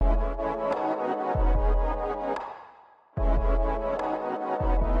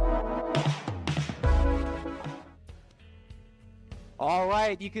All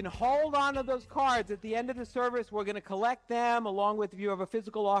right, you can hold on to those cards. At the end of the service, we're going to collect them along with if you have a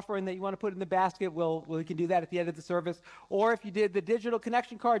physical offering that you want to put in the basket, we can do that at the end of the service. Or if you did the digital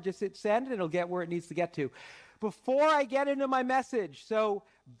connection card, just hit send and it'll get where it needs to get to. Before I get into my message, so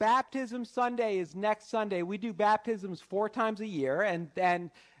Baptism Sunday is next Sunday. We do baptisms 4 times a year, and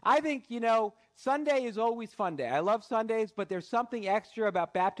I think, Sunday is always fun day. I love Sundays, but there's something extra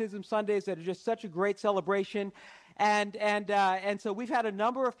about Baptism Sundays that are just such a great celebration. And so we've had a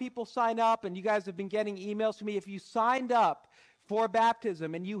number of people sign up, and you guys have been getting emails from me. If you signed up for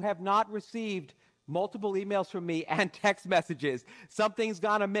baptism and you have not received multiple emails from me and text messages, something's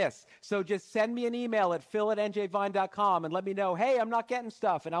gone amiss. So just send me an email at phil@njvine.com and let me know, hey, I'm not getting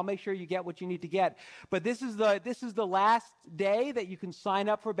stuff, and I'll make sure you get what you need to get. But this is the last day that you can sign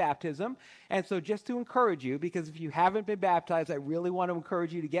up for baptism. And so just to encourage you, because if you haven't been baptized, I really want to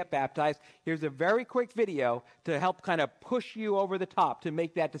encourage you to get baptized. Here's a very quick video to help kind of push you over the top to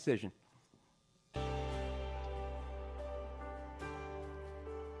make that decision.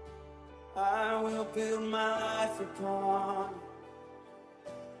 I will build my life upon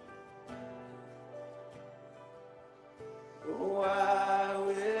Oh, I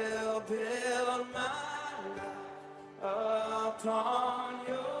will build my life upon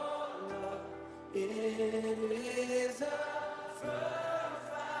your love. It is a firm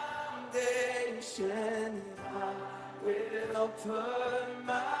foundation. I will put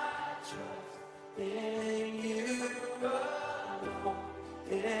my trust in you alone.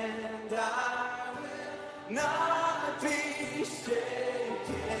 And I will not be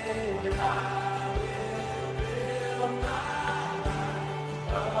shaken. I will build my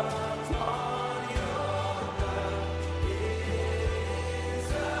life upon your love. It is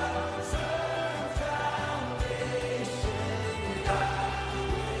a firm foundation. I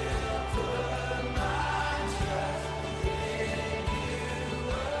will put my trust in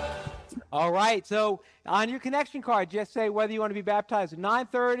you. All right, so on your connection card, just say whether you want to be baptized at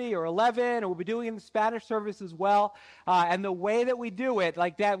 9:30 or 11, or we'll be doing it in the Spanish service as well. And the way that we do it,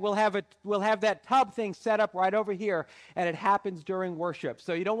 like that, we'll have that tub thing set up right over here, and it happens during worship.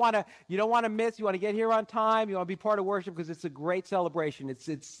 So you don't want to miss. You want to get here on time. You want to be part of worship because it's a great celebration.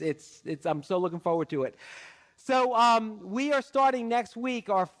 It's I'm so looking forward to it. So we are starting next week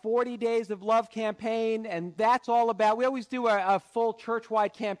our 40 Days of Love campaign, and that's all about, we always do a full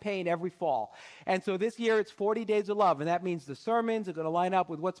church-wide campaign every fall. And so this year it's 40 Days of Love, and that means the sermons are going to line up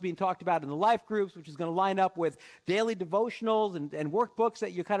with what's being talked about in the life groups, which is going to line up with daily devotionals and workbooks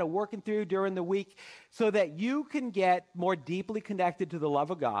that you're kind of working through during the week so that you can get more deeply connected to the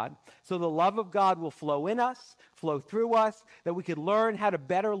love of God. So the love of God will flow in us, flow through us, that we could learn how to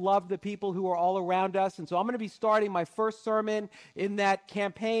better love the people who are all around us. And so I'm going to be starting my first sermon in that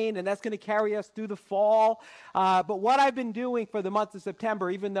campaign, and that's going to carry us through the fall. But what I've been doing for the month of September,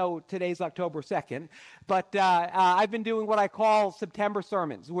 even though today's October 2nd, but I've been doing what I call September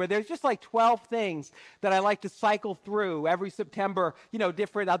sermons, where there's just like 12 things that I like to cycle through every September,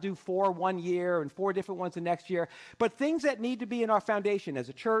 different. I'll do 4 one year and 4 different ones the next year, but things that need to be in our foundation as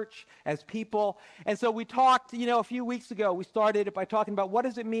a church, as people. And so we talked, a few weeks ago, we started it by talking about what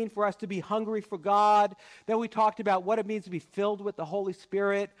does it mean for us to be hungry for God. Then we talked about what it means to be filled with the Holy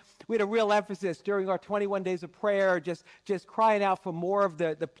Spirit. We had a real emphasis during our 21 days of prayer, just crying out for more of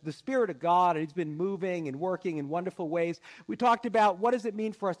the Spirit of God, and He's been moving and working in wonderful ways. We talked about what does it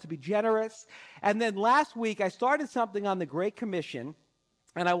mean for us to be generous. And then last week, I started something on the Great Commission,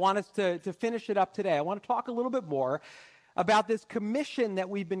 and I want us to finish it up today. I want to talk a little bit more about this commission that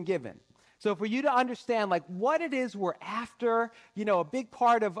we've been given. So for you to understand what it is we're after, a big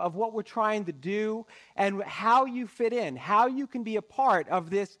part of what we're trying to do and how you fit in, how you can be a part of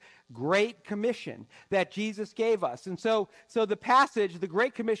this Great Commission that Jesus gave us. And so the passage, the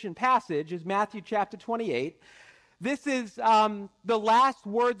Great Commission passage is Matthew chapter 28. This is the last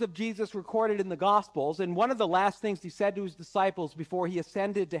words of Jesus recorded in the Gospels. And one of the last things he said to his disciples before he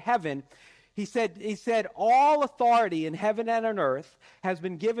ascended to heaven, he said, all authority in heaven and on earth has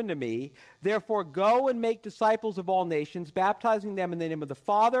been given to me. Therefore, go and make disciples of all nations, baptizing them in the name of the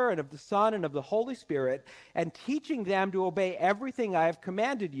Father and of the Son and of the Holy Spirit, and teaching them to obey everything I have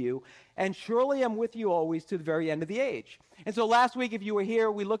commanded you. And surely I'm with you always to the very end of the age. And so last week, if you were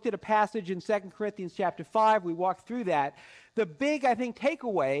here, we looked at a passage in 2 Corinthians chapter 5. We walked through that. The big, I think,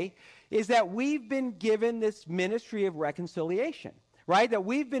 takeaway is that we've been given this ministry of reconciliation. Right? That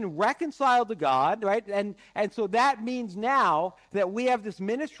we've been reconciled to God, right? And so that means now that we have this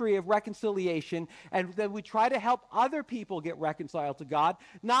ministry of reconciliation and that we try to help other people get reconciled to God,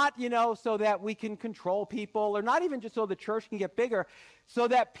 not, so that we can control people or not even just so the church can get bigger, so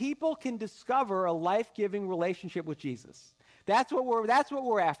that people can discover a life-giving relationship with Jesus. That's what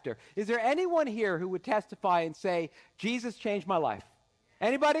we're after. Is there anyone here who would testify and say, Jesus changed my life?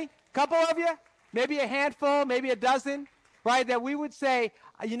 Anybody? Couple of you? Maybe a handful, maybe a dozen, right? That we would say,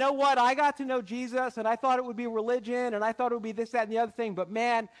 you know what? I got to know Jesus, and I thought it would be religion, and I thought it would be this, that, and the other thing. But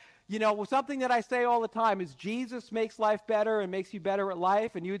man, you know, something that I say all the time is Jesus makes life better and makes you better at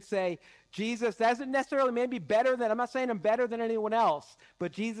life. And you would say, Jesus doesn't necessarily maybe better than, I'm not saying I'm better than anyone else,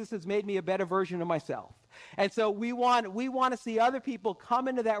 but Jesus has made me a better version of myself. And so we want to see other people come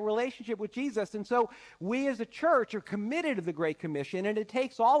into that relationship with Jesus. And so we as a church are committed to the Great Commission, and it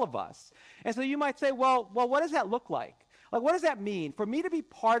takes all of us. And so you might say, well, what does that look like? Like, what does that mean? For me to be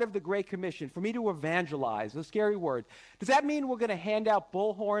part of the Great Commission, for me to evangelize, a scary word, does that mean we're going to hand out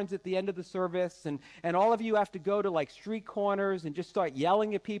bullhorns at the end of the service, and all of you have to go to, like, street corners and just start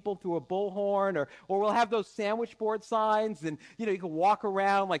yelling at people through a bullhorn, or we'll have those sandwich board signs, and, you know, you can walk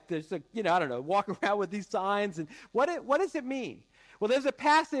around like there's a, you know, I don't know, walk around with these signs, and what does it mean? Well, there's a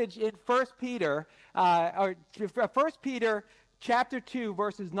passage in 1 Peter chapter 2,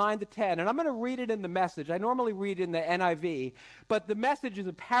 verses 9 to 10. And I'm going to read it in the Message. I normally read in the NIV, but the Message is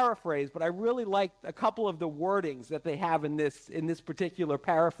a paraphrase, but I really like a couple of the wordings that they have in this particular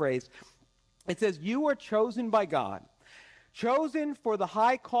paraphrase. It says, "You are chosen by God, chosen for the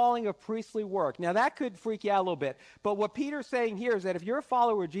high calling of priestly work." Now, that could freak you out a little bit, but what Peter's saying here is that if you're a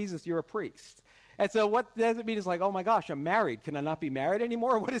follower of Jesus, you're a priest. And so what does it mean? It's like, oh my gosh, I'm married. Can I not be married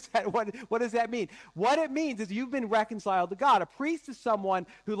anymore? What does that mean? What it means is you've been reconciled to God. A priest is someone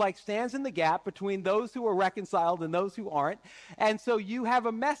who stands in the gap between those who are reconciled and those who aren't. And so you have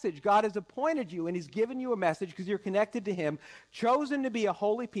a message. God has appointed you, and he's given you a message because you're connected to him, chosen to be a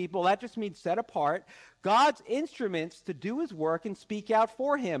holy people. That just means set apart. God's instruments to do his work and speak out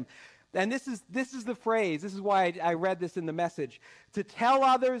for him. And this is the phrase. This is why I read this in the Message. To tell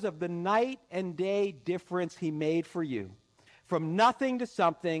others of the night and day difference he made for you. From nothing to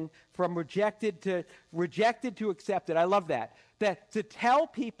something, from rejected to accepted. I love that. That to tell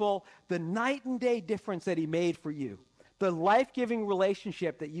people the night and day difference that he made for you. The life-giving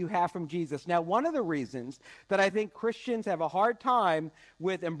relationship that you have from Jesus. Now, one of the reasons that I think Christians have a hard time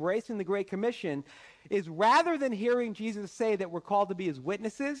with embracing the Great Commission is rather than hearing Jesus say that we're called to be his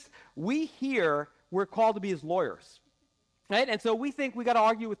witnesses, we hear we're called to be his lawyers. Right? And so we think we got to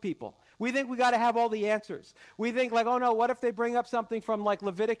argue with people. We think we got to have all the answers. We think like, oh no, what if they bring up something from like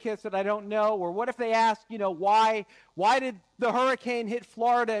Leviticus that I don't know? Or what if they ask, you know, why did the hurricane hit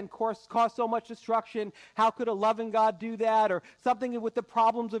Florida and cause so much destruction? How could a loving God do that? Or something with the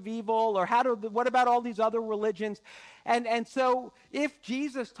problems of evil? Or what about all these other religions? And so if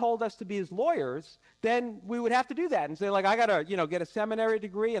Jesus told us to be his lawyers, then we would have to do that and say like, I got to, you know, get a seminary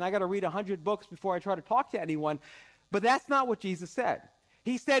degree and I got to read 100 books before I try to talk to anyone. But that's not what Jesus said.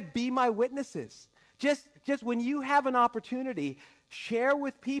 He said, be my witnesses. Just when you have an opportunity, share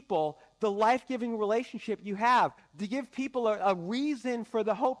with people the life-giving relationship you have, to give people a reason for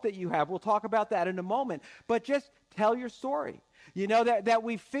the hope that you have. We'll talk about that in a moment. But just tell your story. You know, that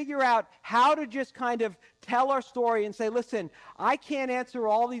we figure out how to just kind of tell our story and say, listen, I can't answer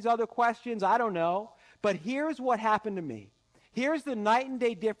all these other questions. I don't know. But here's what happened to me. Here's the night and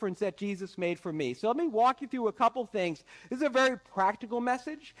day difference that Jesus made for me. So let me walk you through a couple things. This is a very practical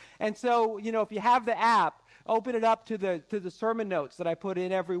message. And so, you know, if you have the app, open it up to the sermon notes that I put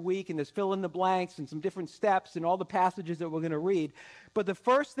in every week, and there's fill in the blanks and some different steps and all the passages that we're going to read. But the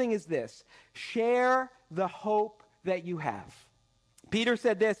first thing is this: share the hope that you have. Peter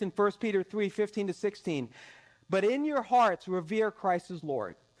said this in 1 Peter 3:15-16, "But in your hearts revere Christ as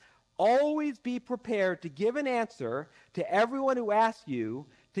Lord. Always be prepared to give an answer to everyone who asks you,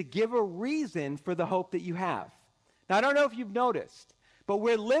 to give a reason for the hope that you have." Now, I don't know if you've noticed, but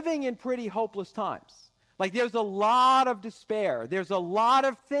we're living in pretty hopeless times. Like, there's a lot of despair. There's a lot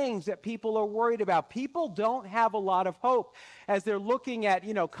of things that people are worried about. People don't have a lot of hope as they're looking at,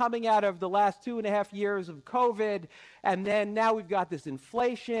 you know, coming out of the last 2.5 years of COVID, and then now we've got this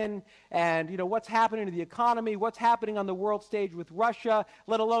inflation, and, you know, what's happening to the economy, what's happening on the world stage with Russia,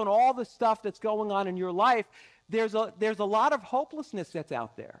 let alone all the stuff that's going on in your life. There's a lot of hopelessness that's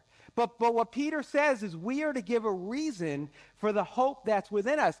out there. But what Peter says is we are to give a reason for the hope that's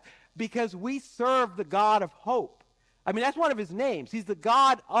within us, because we serve the God of hope. I mean, that's one of his names. He's the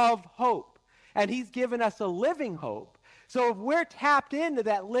God of hope. And he's given us a living hope. So if we're tapped into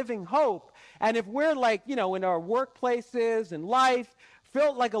that living hope, and if we're like, you know, in our workplaces and life,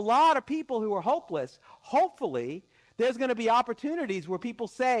 felt like a lot of people who are hopeless, hopefully there's going to be opportunities where people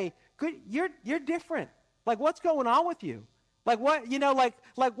say, "Good, you're different. Like, what's going on with you? Like what,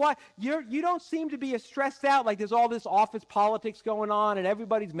 like what, you don't seem to be as stressed out, like there's all this office politics going on and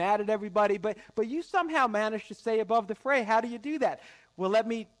everybody's mad at everybody, but you somehow manage to stay above the fray. How do you do that? Well, let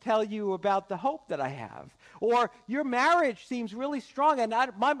me tell you about the hope that I have. Or your marriage seems really strong, and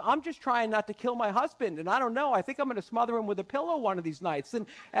I'm just trying not to kill my husband, and I don't know. I think I'm going to smother him with a pillow one of these nights, and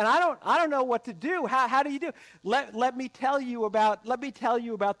I don't know what to do. How do you do? Let me tell you about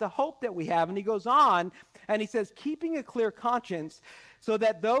the hope that we have. And he goes on, and he says, keeping a clear conscience, so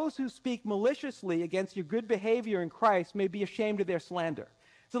that those who speak maliciously against your good behavior in Christ may be ashamed of their slander.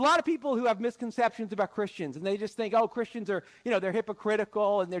 So a lot of people who have misconceptions about Christians, and they just think, oh, Christians are, they're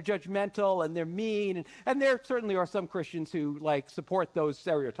hypocritical and they're judgmental and they're mean, and there certainly are some Christians who support those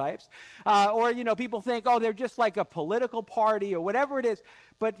stereotypes. Or people think, oh, they're just like a political party or whatever it is.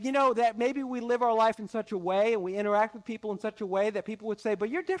 But that maybe we live our life in such a way and we interact with people in such a way that people would say, but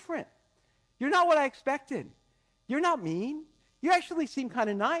you're different. You're not what I expected. You're not mean. You actually seem kind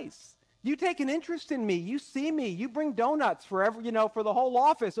of nice. You take an interest in me. You see me. You bring donuts for the whole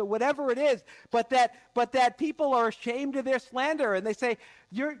office or whatever it is. But that people are ashamed of their slander, and they say,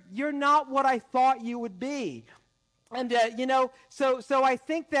 "You're not what I thought you would be." And so I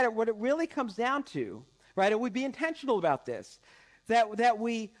think that what it really comes down to, right? And we'd be intentional about this, that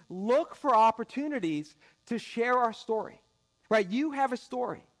we look for opportunities to share our story, right? You have a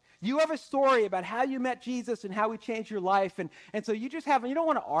story. You have a story about how you met Jesus and how he changed your life. And so you don't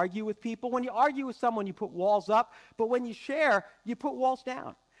want to argue with people. When you argue with someone, you put walls up. But when you share, you put walls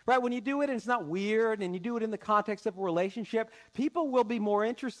down. Right? When you do it and it's not weird and you do it in the context of a relationship, people will be more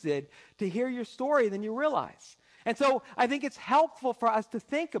interested to hear your story than you realize. And so I think it's helpful for us to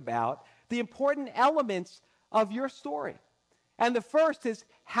think about the important elements of your story. And the first is,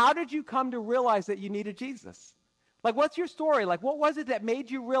 how did you come to realize that you needed Jesus? What's your story? What was it that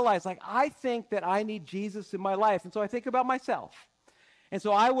made you realize, I think that I need Jesus in my life? And so I think about myself. And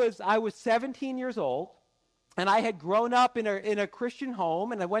so I was 17 years old, and I had grown up in a Christian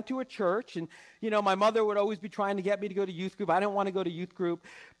home, and I went to a church, and, my mother would always be trying to get me to go to youth group. I didn't want to go to youth group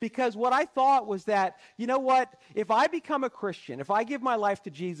because what I thought was that, if I become a Christian, if I give my life to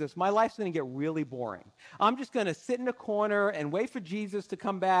Jesus, my life's going to get really boring. I'm just going to sit in a corner and wait for Jesus to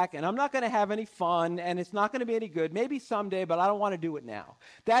come back, and I'm not going to have any fun, and it's not going to be any good. Maybe someday, but I don't want to do it now.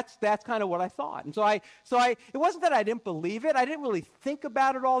 That's kind of what I thought. And so it wasn't that I didn't believe it. I didn't really think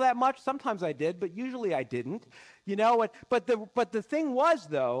about it all that much. Sometimes I did, but usually I didn't. But the thing was,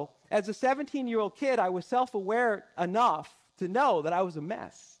 though, as a 17-year-old kid, I was self-aware enough to know that I was a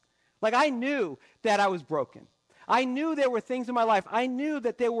mess. I knew that I was broken. I knew there were things in my life. I knew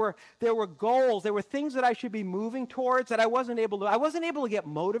that there were goals. There were things that I should be moving towards that I wasn't able to get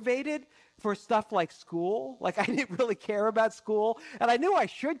motivated for stuff like school. I didn't really care about school. And I knew I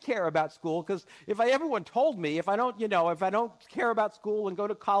should care about school because everyone told me if I don't care about school and go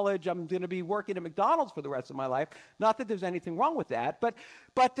to college, I'm going to be working at McDonald's for the rest of my life. Not that there's anything wrong with that, but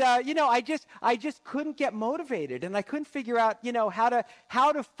I just couldn't get motivated, and I couldn't figure out,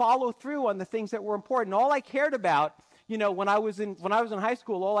 how to follow through on the things that were important. All I cared about, when I was in high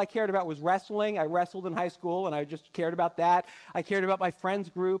school, all I cared about was wrestling. I wrestled in high school, and I just cared about that. I cared about my friends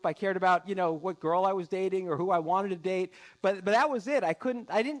group. I cared about, what girl I was dating or who I wanted to date. But that was it. I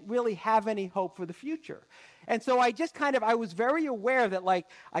didn't really have any hope for the future. And so I was very aware that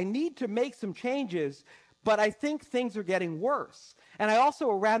I need to make some changes, but I think things are getting worse. And I also,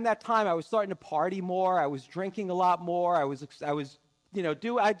 around that time, I was starting to party more. I was drinking a lot more. I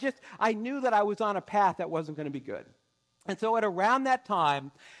knew that I was on a path that wasn't going to be good. And so at around that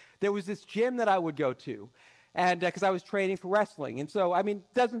time, there was this gym that I would go to, and because I was training for wrestling. And so,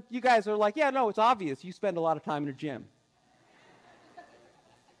 you guys are like, yeah, no, it's obvious. You spend a lot of time in a gym.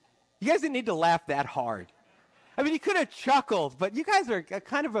 You guys didn't need to laugh that hard. You could have chuckled, but you guys are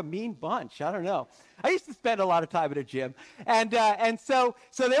kind of a mean bunch. I don't know. I used to spend a lot of time at a gym. And so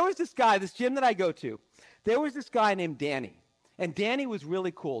there was this gym that I go to. There was this guy named Danny. And Danny was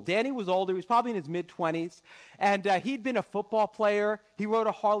really cool. Danny was older. He was probably in his mid-20s. And he'd been a football player. He rode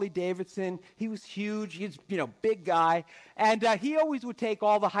a Harley Davidson. He was huge. He was, big guy. And he always would take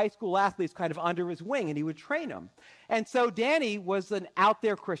all the high school athletes kind of under his wing, and he would train them. And so Danny was an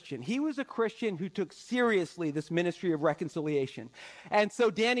out-there Christian. He was a Christian who took seriously this ministry of reconciliation. And so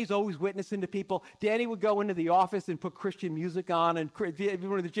Danny's always witnessing to people. Danny would go into the office and put Christian music on, and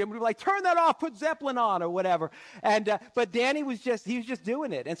everyone in the gym would be like, turn that off, put Zeppelin on, or whatever. And but Danny was just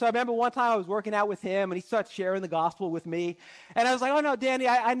doing it. And so I remember one time I was working out with him, and he started sharing the gospel with me. And I was like, oh, no, Danny,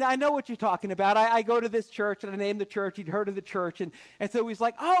 I know what you're talking about. I go to this church, and I named the church. He'd heard of the church. And so he's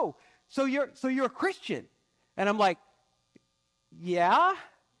like, oh, so you're a Christian. And I'm like, yeah,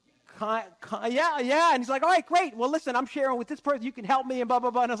 yeah. And he's like, all right, great. Well, listen, I'm sharing with this person. You can help me and blah,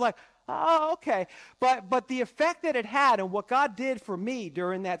 blah, blah. And I was like, oh, okay. But the effect that it had and what God did for me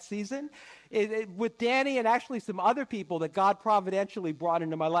during that season, with Danny and actually some other people that God providentially brought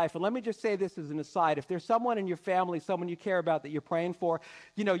into my life. And let me just say this as an aside. If there's someone in your family, someone you care about that you're praying for,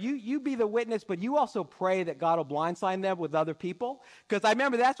 you be the witness, but you also pray that God will blindside them with other people. Because I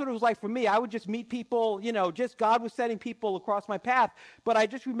remember that's what it was like for me. I would just meet people, just God was sending people across my path. But I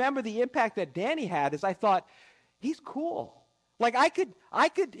just remember the impact that Danny had is I thought, he's cool. Like I could,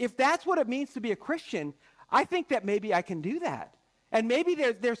 if that's what it means to be a Christian, I think that maybe I can do that. And maybe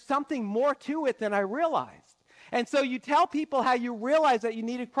there's something more to it than I realized. And so you tell people how you realize that you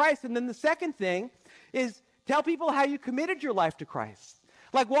needed Christ. And then the second thing is tell people how you committed your life to Christ.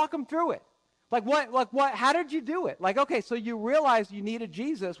 Like walk them through it. How did you do it? Like, okay, so you realized you needed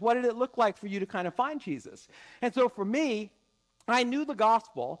Jesus. What did it look like for you to kind of find Jesus? And so for me, I knew the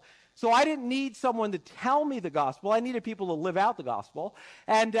gospel. So I didn't need someone to tell me the gospel. I needed people to live out the gospel.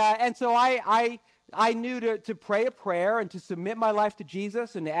 And so I knew to pray a prayer and to submit my life to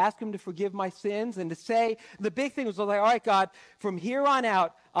Jesus and to ask him to forgive my sins and to say, the big thing was like, all right, God, from here on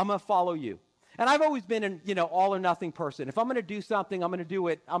out, I'm going to follow you. And I've always been an all or nothing person. If I'm going to do something, I'm going to do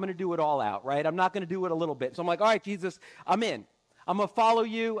it all out, right? I'm not going to do it a little bit. So I'm like, all right, Jesus, I'm in. I'm going to follow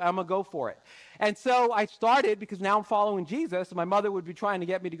you. I'm going to go for it. And so I started because now I'm following Jesus. And my mother would be trying to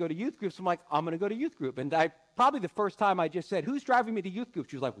get me to go to youth groups. I'm like, I'm going to go to youth group. And probably the first time I just said, who's driving me to youth group?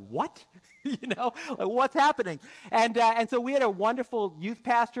 She was like, what? Like what's happening? And so we had a wonderful youth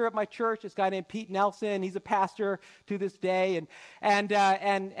pastor at my church, this guy named Pete Nelson. He's a pastor to this day. And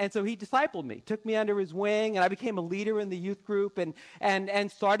so he discipled me, took me under his wing, and I became a leader in the youth group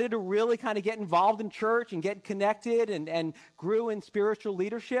and started to really kind of get involved in church and get connected and grew in spiritual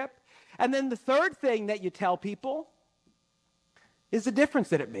leadership. And then the third thing that you tell people is the difference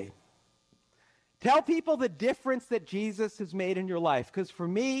that it made. Tell people the difference that Jesus has made in your life. Because for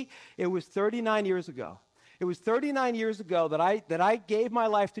me, it was 39 years ago. It was 39 years ago that I gave my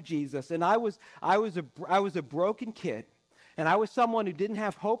life to Jesus, and I was a broken kid, and I was someone who didn't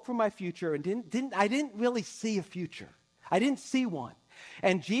have hope for my future, and I didn't really see a future. I didn't see one.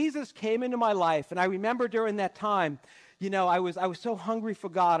 And Jesus came into my life, and I remember during that time, I was so hungry for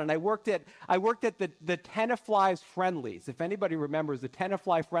God, and I worked at the Tenafly Friendlies. If anybody remembers the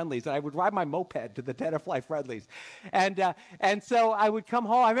Tenafly Friendlies, and I would ride my moped to the Tenafly Friendlies, and so I would come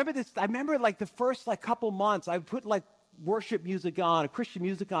home. I remember like the first couple months, I would put worship music on, Christian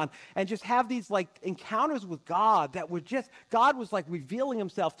music on, and just have these encounters with God that were God was revealing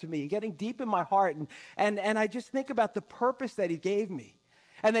himself to me and getting deep in my heart, and I just think about the purpose that he gave me.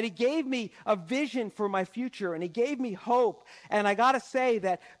 And that he gave me a vision for my future, and he gave me hope. And I got to say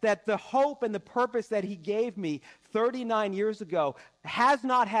that the hope and the purpose that he gave me 39 years ago has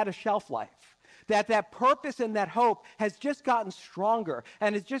not had a shelf life. That purpose and that hope has just gotten stronger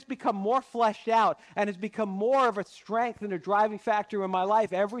and has just become more fleshed out and has become more of a strength and a driving factor in my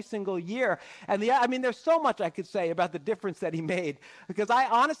life every single year. And there's so much I could say about the difference that he made, because I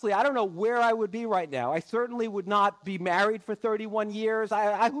don't know where I would be right now. I certainly would not be married for 31 years.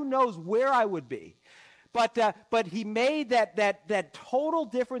 Who knows where I would be. But he made that total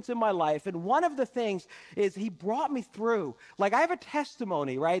difference in my life. And one of the things is he brought me through. I have a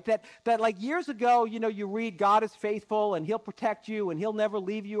testimony, right? That years ago, you read God is faithful and he'll protect you and he'll never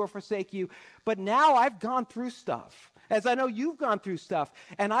leave you or forsake you. But now I've gone through stuff. As I know you've gone through stuff,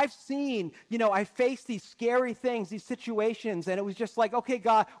 and I've seen, I faced these scary things, these situations, and it was just okay,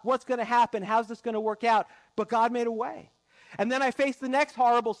 God, what's going to happen? How's this going to work out? But God made a way. And then I faced the next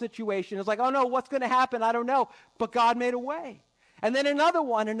horrible situation. It's oh no, what's going to happen? I don't know. But God made a way. And then another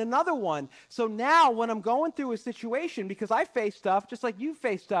one and another one. So now when I'm going through a situation, because I face stuff just like you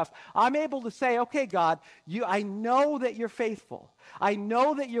face stuff, I'm able to say, okay, God, I know that you're faithful. I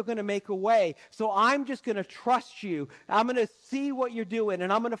know that you're going to make a way. So I'm just going to trust you. I'm going to see what you're doing,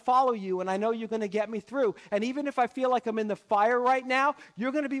 and I'm going to follow you, and I know you're going to get me through. And even if I feel like I'm in the fire right now,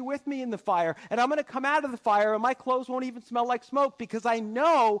 you're going to be with me in the fire. And I'm going to come out of the fire, and my clothes won't even smell like smoke, because I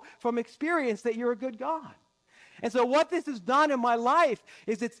know from experience that you're a good God. And so what this has done in my life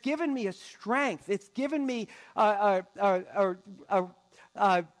is it's given me a strength. It's given me a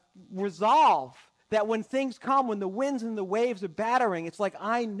resolve that when things come, when the winds and the waves are battering, it's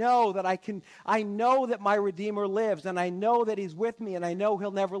I know that my Redeemer lives, and I know that he's with me, and I know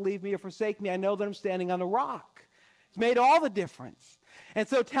he'll never leave me or forsake me. I know that I'm standing on a rock. It's made all the difference. And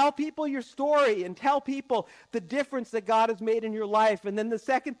so tell people your story and tell people the difference that God has made in your life. And then the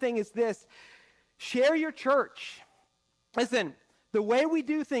second thing is this. Share your church. Listen, the way we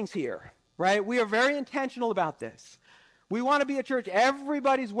do things here, right? We are very intentional about this. We want to be a church.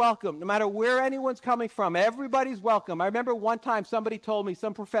 Everybody's welcome, no matter where anyone's coming from. Everybody's welcome. I remember one time somebody told me,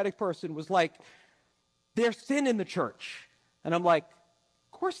 some prophetic person was like, there's sin in the church. And I'm like,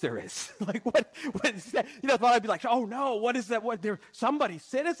 of course there is. Like, what is that? Thought I'd be like, oh no, what is that? What, there, somebody's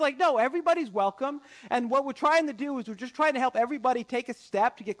sin? It's like, no, everybody's welcome. And what we're trying to do is we're just trying to help everybody take a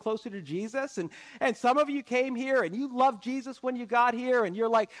step to get closer to Jesus. And some of you came here and you loved Jesus when you got here. And you're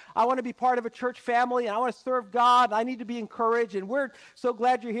like, I want to be part of a church family and I want to serve God. I need to be encouraged. And we're so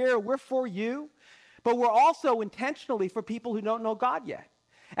glad you're here. We're for you. But we're also intentionally for people who don't know God yet.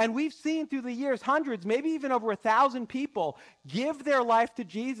 And we've seen through the years hundreds, maybe even over 1,000 people give their life to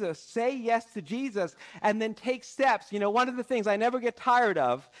Jesus, say yes to Jesus, and then take steps. One of the things I never get tired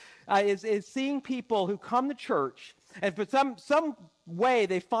of is seeing people who come to church, and for some way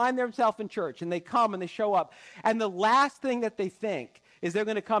they find themselves in church, and they come and they show up, and the last thing that they think is they're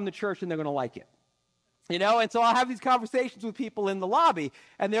going to come to church and they're going to like it. And so I'll have these conversations with people in the lobby,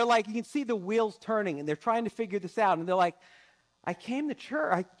 and they're like, you can see the wheels turning, and they're trying to figure this out, and they're like, I came to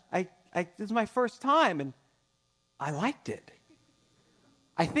church. This is my first time, and I liked it.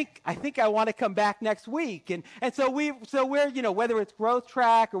 I think I want to come back next week. And so we're whether it's Growth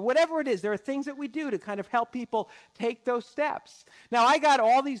Track or whatever it is, there are things that we do to kind of help people take those steps. Now, I got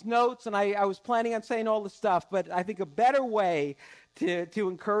all these notes, and I was planning on saying all this stuff, but I think a better way to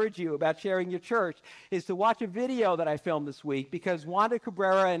encourage you about sharing your church is to watch a video that I filmed this week, because Wanda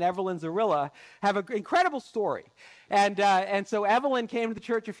Cabrera and Evelyn Zarilla have an incredible story. And so Evelyn came to the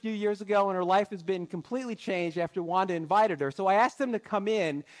church a few years ago, and her life has been completely changed after Wanda invited her. So I asked them to come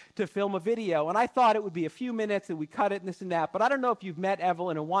in to film a video, and I thought it would be a few minutes and we cut it and this and that. But I don't know if you've met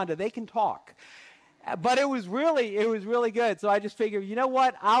Evelyn and Wanda. They can talk. But it was really good. So I just figured, you know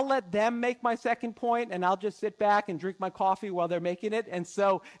what? I'll let them make my second point, and I'll just sit back and drink my coffee while they're making it. And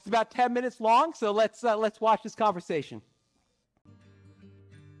so it's about 10 minutes long. So let's watch this conversation.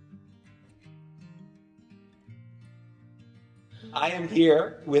 I am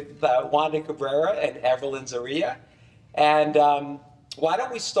here with Wanda Cabrera and Evelyn Zarilla. And why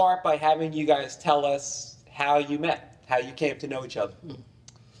don't we start by having you guys tell us how you met, how you came to know each other?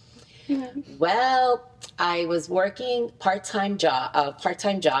 Well, I was working part-time job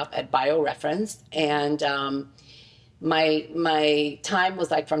at BioReference, and my time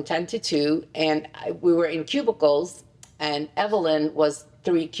was like from 10 to 2, and we were in cubicles, and Evelyn was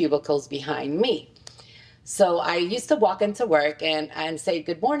 3 cubicles behind me. So I used to walk into work and say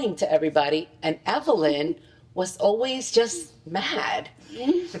good morning to everybody, and Evelyn was always just mad.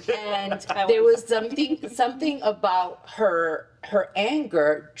 And there was something about her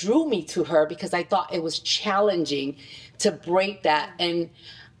anger drew me to her, because I thought it was challenging to break that. And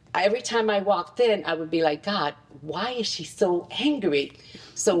every time I walked in, I would be like, God, why is she so angry?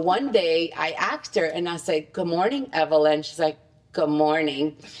 So one day I asked her and I said, good morning, Evelyn. She's like, good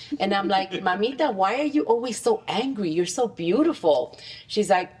morning. And I'm like, Mamita, why are you always so angry? You're so beautiful. She's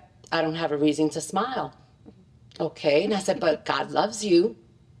like, I don't have a reason to smile. Okay. And I said, but God loves you.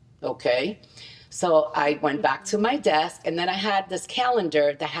 Okay. So I went back to my desk, and then I had this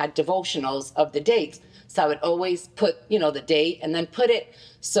calendar that had devotionals of the dates. So I would always put, the date, and then put it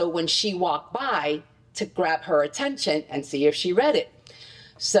so when she walked by, to grab her attention and see if she read it.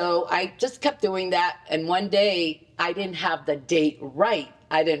 So I just kept doing that. And one day I didn't have the date right.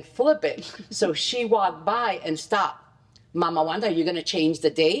 I didn't flip it. So she walked by and stopped. Mama Wanda, are you going to change the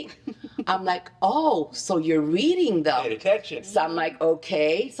date? I'm like, oh, so you're reading them. Paid attention. So I'm like,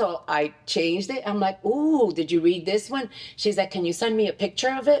 okay. So I changed it. I'm like, ooh, did you read this one? She's like, can you send me a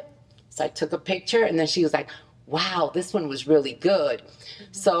picture of it? So I took a picture, and then she was like, wow, this one was really good.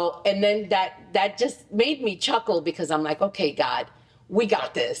 So, and then that just made me chuckle, because I'm like, okay, God, we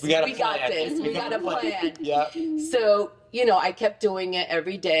got this. We got this. We got a plan. Yeah. So, I kept doing it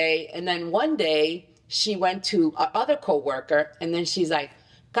every day. And then one day she went to our other coworker, and then she's like,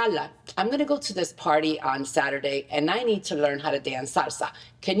 Carla, I'm going to go to this party on Saturday, and I need to learn how to dance salsa.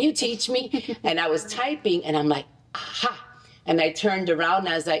 Can you teach me? And I was typing, and I'm like, aha. And I turned around, and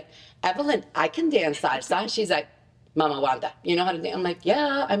I was like, Evelyn, I can dance salsa. She's like, Mama Wanda, you know how to dance? I'm like,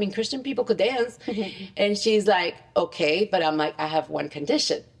 yeah, Christian people could dance. And she's like, okay, but I'm like, I have one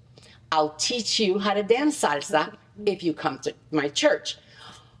condition. I'll teach you how to dance salsa if you come to my church.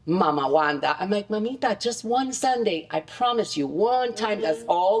 Mama Wanda. I'm like, Mamita, just one Sunday. I promise you, one time, that's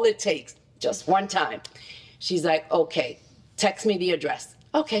all it takes. Just one time. She's like, okay, text me the address.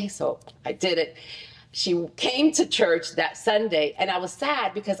 Okay, so I did it. She came to church that Sunday, and I was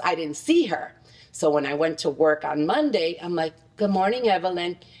sad because I didn't see her. So when I went to work on Monday, I'm like, good morning,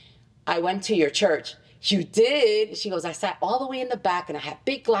 Evelyn. I went to your church. You did? She goes, I sat all the way in the back and I had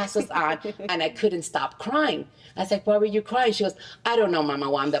big glasses on and I couldn't stop crying. I was like, why were you crying? She goes, I don't know, Mama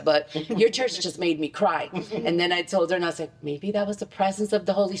Wanda, but your church just made me cry. And then I told her, and I was like, maybe that was the presence of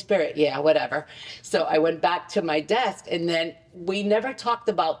the Holy Spirit. Yeah, whatever. So I went back to my desk, and then we never talked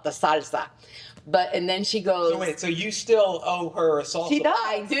about the salsa. And then she goes, So wait, so you still owe her a salsa? She does.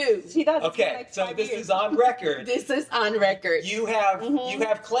 I do. She does. It's been Okay, like so 5 this years. is on record. This is on record. You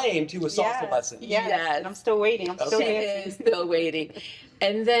have claim to a salsa Yes. lesson. Yes. Yes. And I'm still waiting. I'm still She dancing. is still waiting.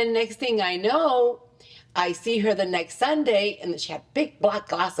 And then next thing I know, I see her the next Sunday, and she had big black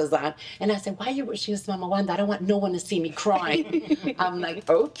glasses on. And I said, why you? She was, Mama Wanda, I don't want no one to see me crying. I'm like,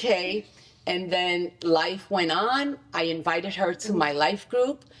 okay. And then life went on. I invited her to my life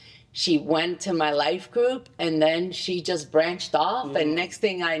group. She went to my life group, and then she just branched off. And next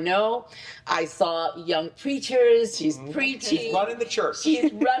thing I know, I saw young preachers. She's preaching. She's running the church.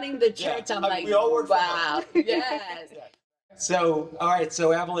 She's running the church. Yeah. I'm I mean, like, we all work for wow. Yes. So, all right,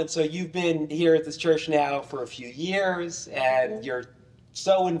 so Evelyn, so you've been here at this church now for a few years, and you're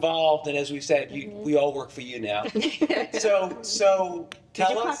so involved, and as we said, we all work for you now. So Did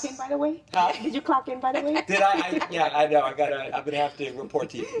tell you us. clock in, by the way? Huh? Did you clock in, by the way? Did I? Yeah, I know. I'm gonna have to report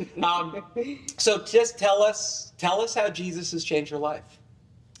to you. So just tell us how Jesus has changed your life.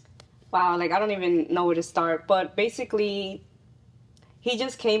 Wow, like I don't even know where to start. But basically, he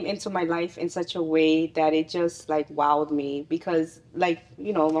just came into my life in such a way that it just like wowed me because, like,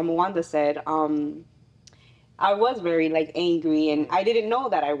 you know, Mama Wanda said, I was very like angry, and I didn't know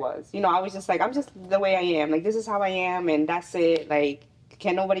that I was. You know, I was just like, I'm just the way I am. Like, this is how I am, and that's it. Like,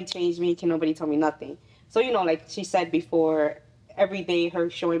 can nobody change me? Can nobody tell me nothing? So, you know, like she said before, every day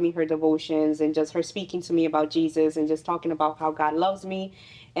her showing me her devotions and just her speaking to me about Jesus and just talking about how God loves me.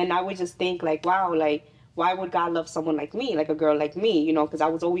 And I would just think like, wow, like, why would God love someone like me, like a girl like me? You know, because I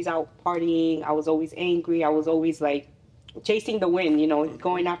was always out partying. I was always angry. I was always like chasing the wind, you know,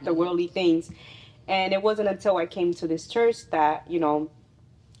 going after worldly things. And it wasn't until I came to this church that, you know,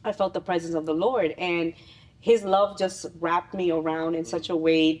 I felt the presence of the Lord. And his love just wrapped me around in such a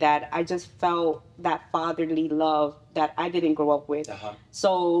way that I just felt that fatherly love that I didn't grow up with. Uh-huh.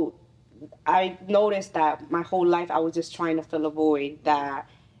 So I noticed that my whole life I was just trying to fill a void that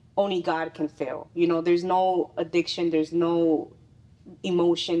only God can fill. You know, there's no addiction, there's no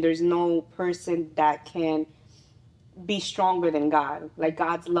emotion, there's no person that can be stronger than God. Like,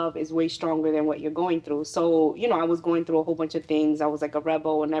 God's love is way stronger than what you're going through. So, you know, I was going through a whole bunch of things. I was like a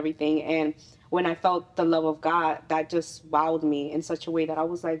rebel and everything. And when I felt the love of God, that just wowed me in such a way that I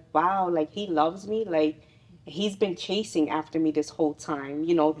was like, wow, like he loves me. Like, he's been chasing after me this whole time,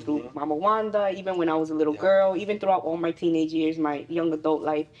 you know, through Mama Wanda, even when I was a little girl, even throughout all my teenage years, my young adult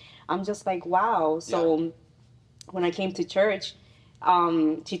life. I'm just like, wow. So when I came to church,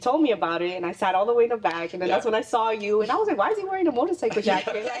 she told me about it, and I sat all the way in the back, and then that's when I saw you, and I was like, why is he wearing a motorcycle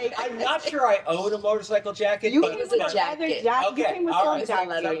jacket? Like, I'm not sure I own a motorcycle jacket. you but came was with a a jacket. leather jacket. You Okay, came with all some right. jacket.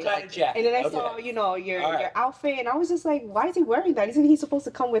 Some kind of jacket. And then I Okay. saw, you know, your All right. your outfit, and I was just like, why is he wearing that? Isn't he supposed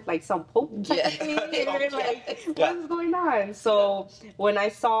to come with like some pope type Yeah. thing? And like, Yeah. what's going on? So when I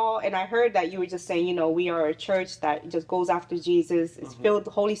saw and I heard that you were just saying, you know, we are a church that just goes after Jesus, it's filled,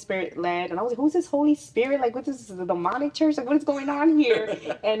 Holy Spirit led, and I was like, who's this Holy Spirit? Like, what is this, a demonic church? Like, what is going on here?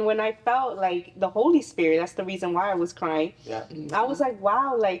 And when I felt like the Holy Spirit, that's the reason why I was crying. Yeah. I was like,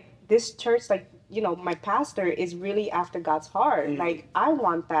 wow, like this church, like, you know, my pastor is really after God's heart. Like, I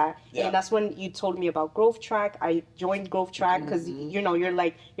want that. Yeah. And that's when you told me about Growth Track. I joined Growth Track because, you know, you're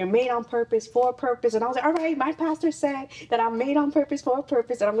like, you're made on purpose for a purpose. And I was like, all right, my pastor said that I'm made on purpose for a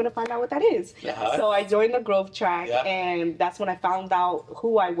purpose, and I'm going to find out what that is. Uh-huh. So I joined the Growth Track, Yeah. and that's when I found out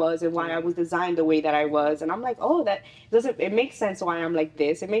who I was and why I was designed the way that I was. And I'm like, oh, that doesn't, it makes sense why I'm like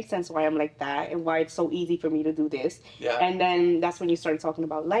this. It makes sense why I'm like that, and why it's so easy for me to do this. Yeah. And then that's when you started talking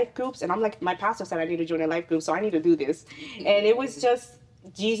about life groups. And I'm like, my pastor said I need to join a life group, so I need to do this. And it was just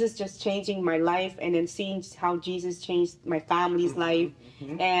Jesus just changing my life, and then seeing how Jesus changed my family's life,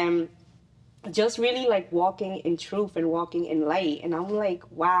 and just really like walking in truth and walking in light. And I'm like,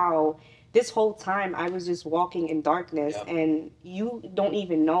 wow, this whole time I was just walking in darkness, Yeah. and you don't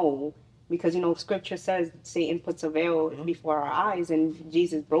even know, because, you know, scripture says Satan puts a veil before our eyes, and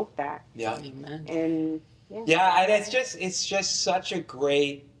Jesus broke that. Yeah. Amen. And Yeah, and it's just such a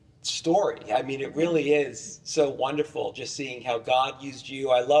great story. I mean, it really is so wonderful just seeing how God used you.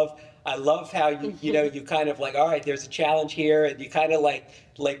 I love how you know, you kind of like, all right, there's a challenge here, and you kind of like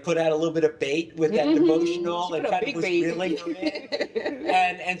put out a little bit of bait with that devotional, She and put a kind of big was bait. really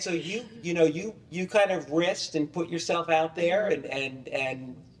and so you kind of risked and put yourself out there,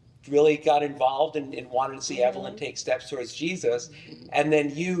 and really got involved and wanted to see Evelyn take steps towards Jesus. And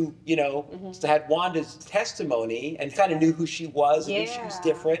then you had Wanda's testimony and kind of knew who she was and knew she was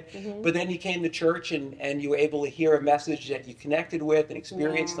different. But then you came to church and you were able to hear a message that you connected with and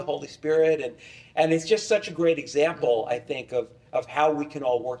experienced the Holy Spirit. And it's just such a great example, I think, of how we can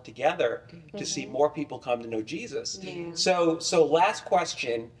all work together to see more people come to know Jesus. Yeah. So last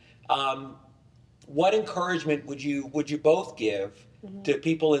question, what encouragement would you both give to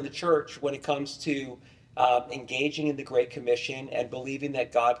people in the church when it comes to engaging in the Great Commission and believing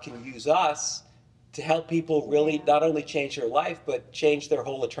that God can use us to help people really not only change their life, but change their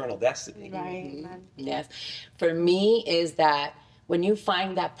whole eternal destiny? Right. Yes. For me is that when you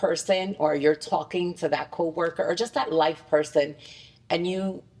find that person or you're talking to that coworker or just that life person and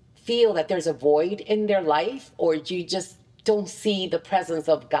you feel that there's a void in their life or you just don't see the presence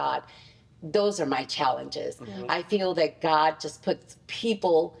of God, those are my challenges. I feel that God just puts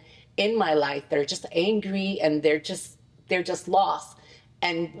people in my life that are just angry and they're just lost.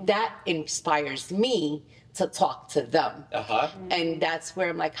 And that inspires me to talk to them. And that's where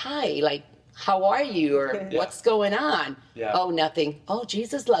I'm like, hi, like, how are you? Or what's going on? Oh, nothing. Oh,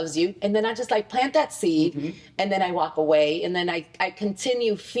 Jesus loves you. And then I just like plant that seed and then I walk away and then I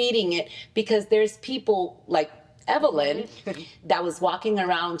continue feeding it because there's people like Evelyn that was walking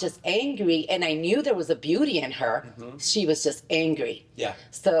around just angry and I knew there was a beauty in her. She was just angry.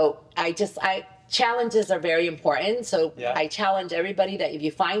 So challenges are very important. So I challenge everybody that if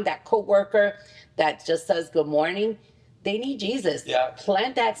you find that coworker that just says good morning, they need Jesus.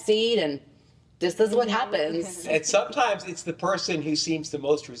 Plant that seed and this is what happens. And sometimes it's the person who seems the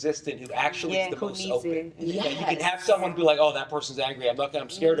most resistant who actually is the most open. You can have someone be like, oh, that person's angry. I'm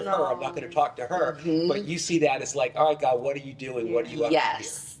scared of her. I'm not going to talk to her. But you see that as like, all right, God, what are you doing? What are you up to here?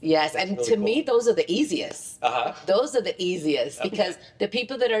 Yes. That's And really to cool. me, those are the easiest. Those are the easiest because the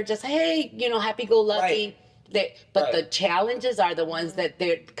people that are just, hey, happy-go-lucky, but the challenges are the ones that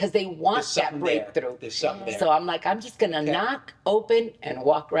because they want that breakthrough. There's something there. So I'm like, I'm just going to knock, open, and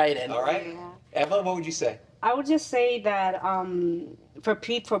walk right in. All right. Evelyn, what would you say? I would just say that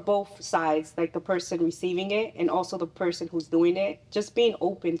for both sides, like the person receiving it and also the person who's doing it, just being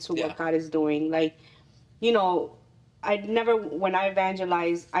open to what God is doing. Like, when I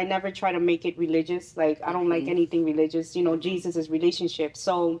evangelize, I never try to make it religious. Like, I don't like anything religious. Jesus is relationship.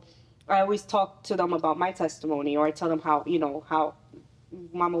 So I always talk to them about my testimony, or I tell them how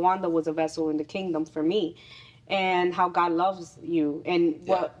Mama Wanda was a vessel in the kingdom for me and how God loves you. And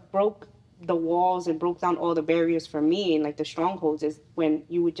what broke the walls and broke down all the barriers for me and like the strongholds is when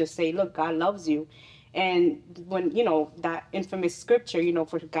you would just say, look, God loves you. And when, that infamous scripture,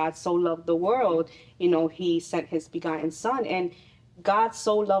 for God so loved the world, he sent his begotten son. And God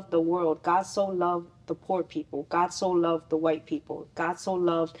so loved the world. God so loved the poor people. God so loved the white people. God so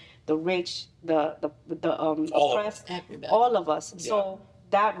loved the rich, the oppressed, all of us. So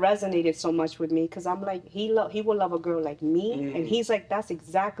that resonated so much with me because I'm like, he will love a girl like me. And he's like, that's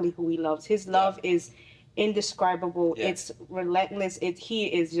exactly who he loves. His love is indescribable. It's relentless. He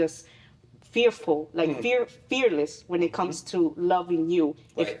is just fearful, like fearless when it comes to loving you.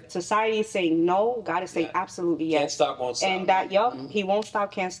 If society is saying no, God is saying absolutely yes. Can't stop, won't stop. And that, he won't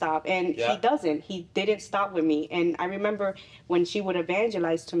stop, can't stop. And he doesn't. He didn't stop with me. And I remember when she would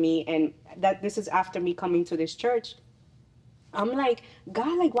evangelize to me, and that this is after me coming to this church, I'm like,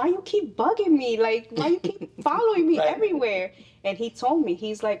 God, like, why you keep bugging me? Like, why you keep following me everywhere? And he told me,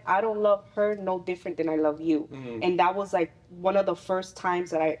 he's like, I don't love her no different than I love you. And that was like one of the first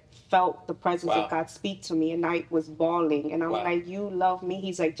times that I felt the presence of God speak to me, and I was bawling. And I'm like, you love me?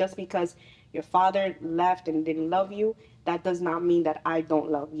 He's like, just because your father left and didn't love you, that does not mean that I don't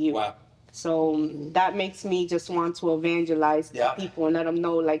love you. So that makes me just want to evangelize to people and let them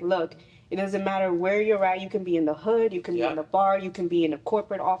know, like, look, it doesn't matter where you're at. You can be in the hood, you can be in the bar, you can be in a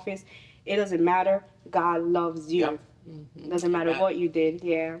corporate office. It doesn't matter. God loves you. It doesn't matter what you did.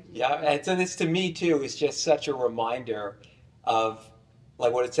 And so this to me too is just such a reminder of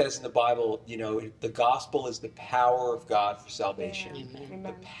like what it says in the Bible, the gospel is the power of God for salvation.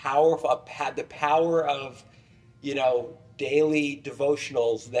 The power of daily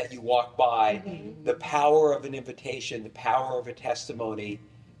devotionals that you walk by, the power of an invitation, the power of a testimony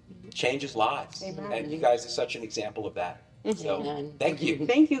changes lives. And you guys are such an example of that. So thank you.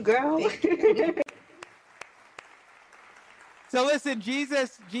 Thank you, girl. So listen,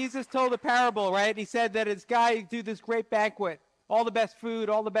 Jesus told a parable, right? He said that his guy do this great banquet, all the best food,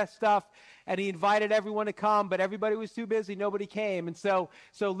 all the best stuff, and he invited everyone to come, but everybody was too busy, nobody came. And so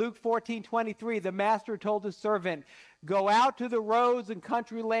Luke 14:23, the master told his servant, go out to the roads and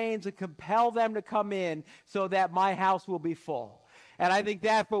country lanes and compel them to come in so that my house will be full. And I think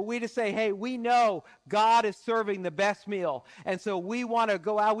that for we to say, hey, we know God is serving the best meal. And so we want to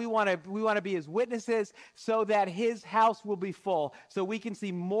go out, we want to be his witnesses so that his house will be full. So we can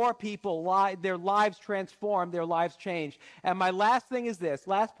see more people, their lives transformed, their lives changed. And my last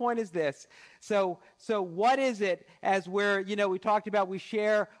point is this. So what is it as we talked about, we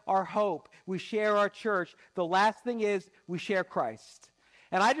share our hope, we share our church. The last thing is we share Christ.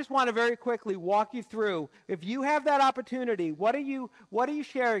 And I just want to very quickly walk you through, if you have that opportunity, what are you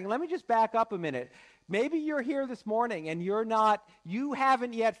sharing? Let me just back up a minute. Maybe you're here this morning and you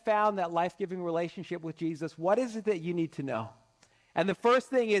haven't yet found that life-giving relationship with Jesus. What is it that you need to know? And the first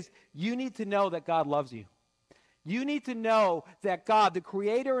thing is you need to know that God loves you. You need to know that God, the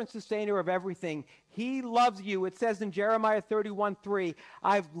creator and sustainer of everything, he loves you. It says in Jeremiah 31:3,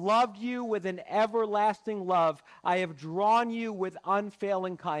 I've loved you with an everlasting love. I have drawn you with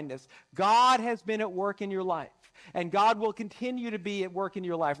unfailing kindness. God has been at work in your life. And God will continue to be at work in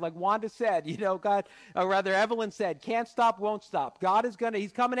your life. Like Wanda said, Evelyn said, can't stop, won't stop. God is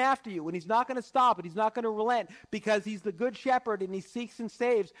he's coming after you, and he's not going to stop, and he's not going to relent, because he's the good shepherd, and he seeks and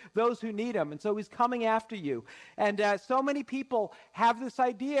saves those who need him. And so he's coming after you. And so many people have this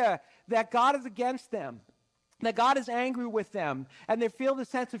idea that God is against them, that God is angry with them, and they feel the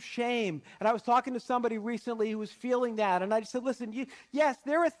sense of shame. And I was talking to somebody recently who was feeling that, and I just said, listen, yes,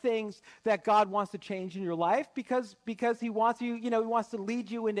 there are things that God wants to change in your life because he wants he wants to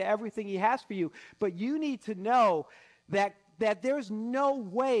lead you into everything he has for you. But you need to know that there's no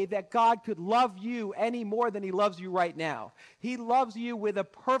way that God could love you any more than he loves you right now. He loves you with a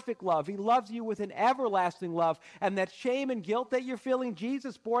perfect love. He loves you with an everlasting love. And that shame and guilt that you're feeling,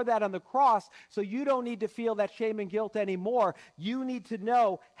 Jesus bore that on the cross, so you don't need to feel that shame and guilt anymore. You need to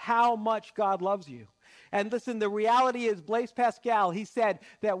know how much God loves you. And listen, the reality is, Blaise Pascal, he said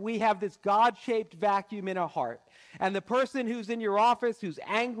that we have this God-shaped vacuum in our heart. And the person who's in your office, who's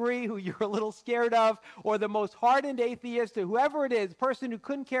angry, who you're a little scared of, or the most hardened atheist, or whoever it is, person who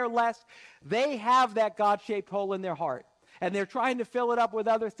couldn't care less, they have that God-shaped hole in their heart. And they're trying to fill it up with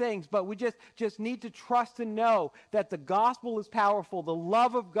other things. But we just need to trust and know that the gospel is powerful. The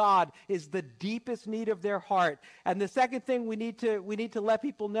love of God is the deepest need of their heart. And the second thing we need to let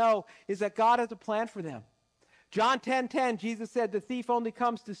people know is that God has a plan for them. John 10:10, Jesus said, the thief only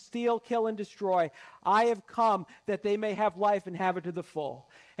comes to steal, kill, and destroy. I have come that they may have life and have it to the full.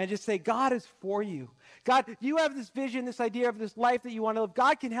 And just say, God is for you. God, you have this vision, this idea of this life that you want to live.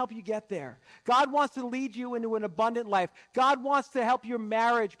 God can help you get there. God wants to lead you into an abundant life. God wants to help your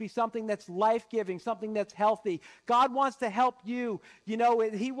marriage be something that's life-giving, something that's healthy. God wants to help you.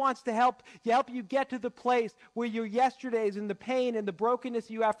 He wants to help you get to the place where your yesterdays and the pain and the brokenness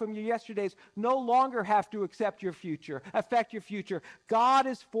you have from your yesterdays no longer have to affect your future. God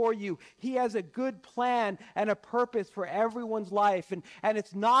is for you. He has a good plan and a purpose for everyone's life. And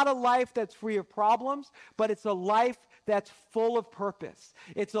it's not a life that's free of problems, but it's a life that's full of purpose.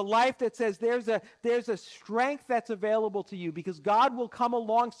 It's a life that says there's a strength that's available to you because God will come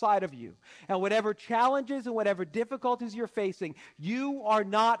alongside of you. And whatever challenges and whatever difficulties you're facing, you are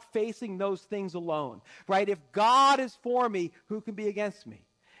not facing those things alone, right? If God is for me, who can be against me?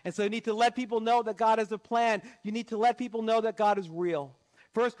 And so you need to let people know that God has a plan. You need to let people know that God is real.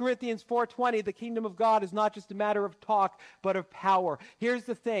 1 Corinthians 4:20, the kingdom of God is not just a matter of talk, but of power. Here's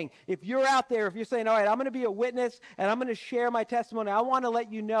the thing. If you're out there, if you're saying, all right, I'm going to be a witness and I'm going to share my testimony, I want to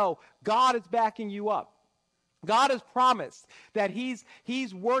let you know God is backing you up. God has promised that he's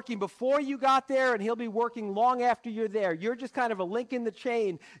working before you got there, and he'll be working long after you're there. You're just kind of a link in the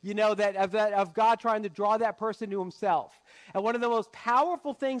chain, of God trying to draw that person to himself. And one of the most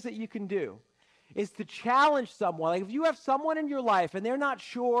powerful things that you can do is to challenge someone. Like if you have someone in your life and they're not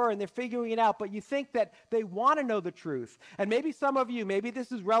sure and they're figuring it out, but you think that they want to know the truth, and maybe some of you, maybe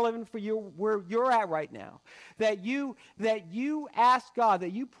this is relevant for you where you're at right now, that you ask God,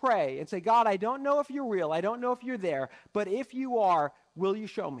 that you pray and say, God, I don't know if you're real, I don't know if you're there, but if you are, will you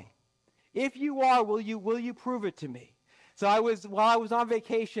show me? If you are, will you prove it to me? So while I was on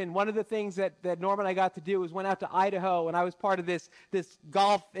vacation, one of the things that Norm and I got to do was went out to Idaho, and I was part of this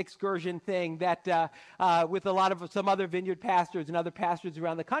golf excursion thing that with a lot of some other vineyard pastors and other pastors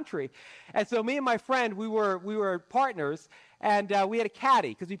around the country. And so me and my friend, we were partners, and we had a caddy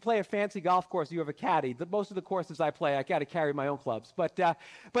because we play a fancy golf course. You have a caddy. Most of the courses I play, I got to carry my own clubs. But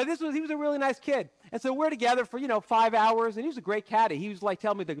he was a really nice kid, and so we're together for 5 hours, and he was a great caddy. He was like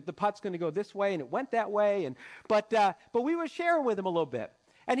telling me the putt's going to go this way, and it went that way, but we were sharing with him a little bit,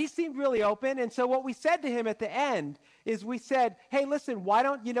 and he seemed really open. And so what we said to him at the end is we said, hey, listen, why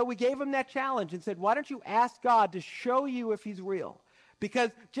don't we gave him that challenge and said, why don't you ask God to show you if he's real?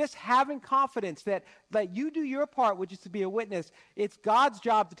 Because just having confidence that you do your part, which is to be a witness, it's God's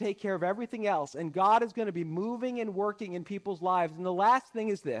job to take care of everything else. And God is going to be moving and working in people's lives. And the last thing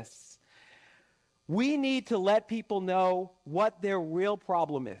is this. We need to let people know what their real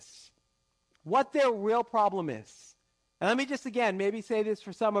problem is. What their real problem is. And let me just again maybe say this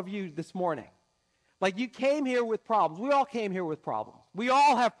for some of you this morning. Like, you came here with problems. We all came here with problems. We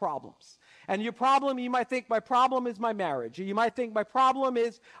all have problems. And your problem, you might think, my problem is my marriage. Or you might think, my problem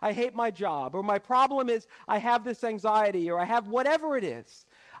is I hate my job. Or my problem is I have this anxiety. Or I have whatever it is.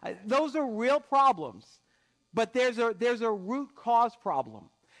 Those are real problems. But there's a root cause problem.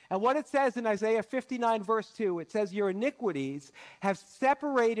 And what it says in Isaiah 59 verse 2, it says, your iniquities have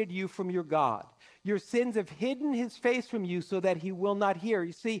separated you from your God. Your sins have hidden his face from you so that he will not hear.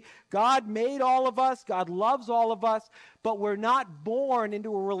 You see, God made all of us. God loves all of us. But we're not born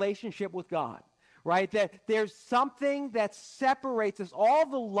into a relationship with God, right? That there's something that separates us. All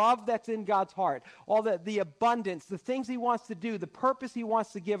the love that's in God's heart, all the abundance, the things he wants to do, the purpose he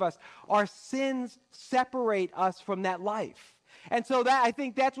wants to give us, our sins separate us from that life. And so that, I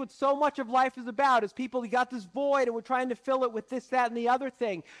think that's what so much of life is about, is people, you got this void and we're trying to fill it with this, that, and the other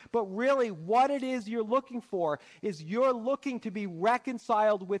thing. But really what it is you're looking for is you're looking to be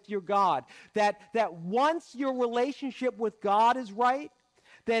reconciled with your God. That once your relationship with God is right,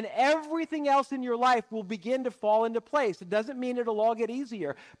 then everything else in your life will begin to fall into place. It doesn't mean it'll all get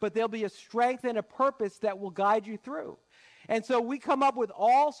easier, but there'll be a strength and a purpose that will guide you through. And so we come up with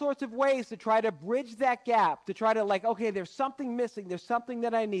all sorts of ways to try to bridge that gap, to try to okay, there's something missing, there's something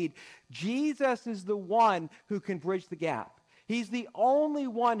that I need. Jesus is the one who can bridge the gap. He's the only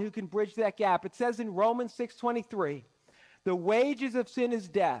one who can bridge that gap. It says in Romans 6:23, the wages of sin is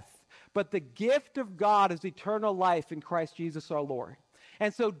death, but the gift of God is eternal life in Christ Jesus our Lord.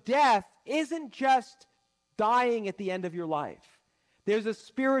 And so death isn't just dying at the end of your life. There's a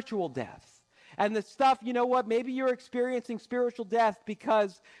spiritual death. And the stuff, you know what, maybe you're experiencing spiritual death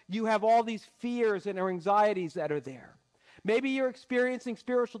because you have all these fears and anxieties that are there. Maybe you're experiencing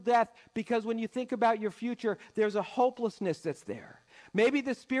spiritual death because when you think about your future, there's a hopelessness that's there. Maybe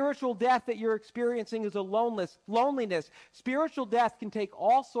the spiritual death that you're experiencing is a loneliness. Spiritual death can take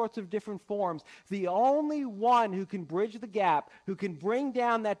all sorts of different forms. The only one who can bridge the gap, who can bring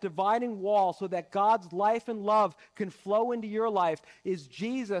down that dividing wall so that God's life and love can flow into your life, is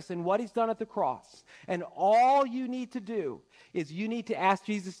Jesus and what he's done at the cross. And all you need to do is you need to ask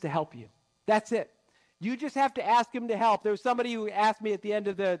Jesus to help you. That's it. You just have to ask him to help. There was somebody who asked me at the end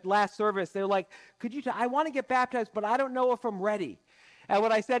of the last service, they're like, I want to get baptized, but I don't know if I'm ready. And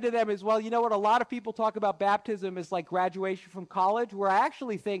what I said to them is, well, you know what? A lot of people talk about baptism as like graduation from college, where I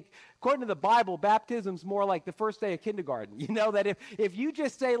actually think, according to the Bible, baptism's more like the first day of kindergarten. You know, that if you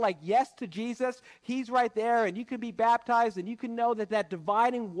just say like yes to Jesus, he's right there and you can be baptized and you can know that that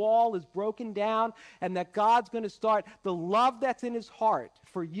dividing wall is broken down and that God's going to start, the love that's in his heart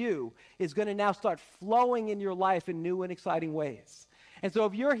for you is going to now start flowing in your life in new and exciting ways. And so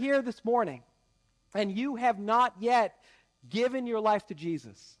if you're here this morning and you have not yet given your life to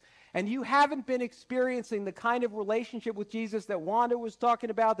Jesus, and you haven't been experiencing the kind of relationship with Jesus that Wanda was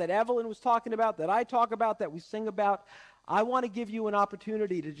talking about, that Evelyn was talking about, that I talk about, that we sing about, I want to give you an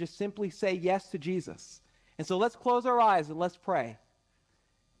opportunity to just simply say yes to Jesus. And so let's close our eyes and let's pray.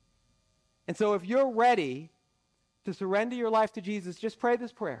 And so if you're ready to surrender your life to Jesus, just pray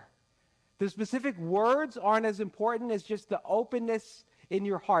this prayer. The specific words aren't as important as just the openness in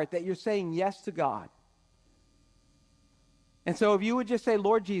your heart that you're saying yes to God. And so if you would just say,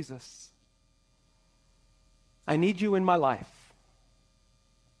 Lord Jesus, I need you in my life.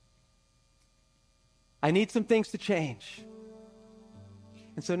 I need some things to change.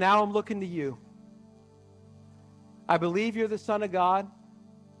 And so now I'm looking to you. I believe you're the Son of God.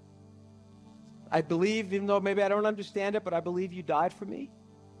 I believe, even though maybe I don't understand it, but I believe you died for me.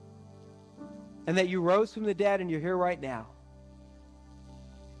 And that you rose from the dead and you're here right now.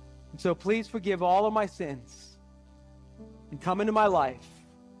 And so please forgive all of my sins. And come into my life.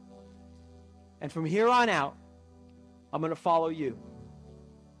 And from here on out, I'm going to follow you.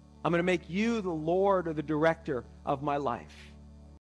 I'm going to make you the Lord or the director of my life.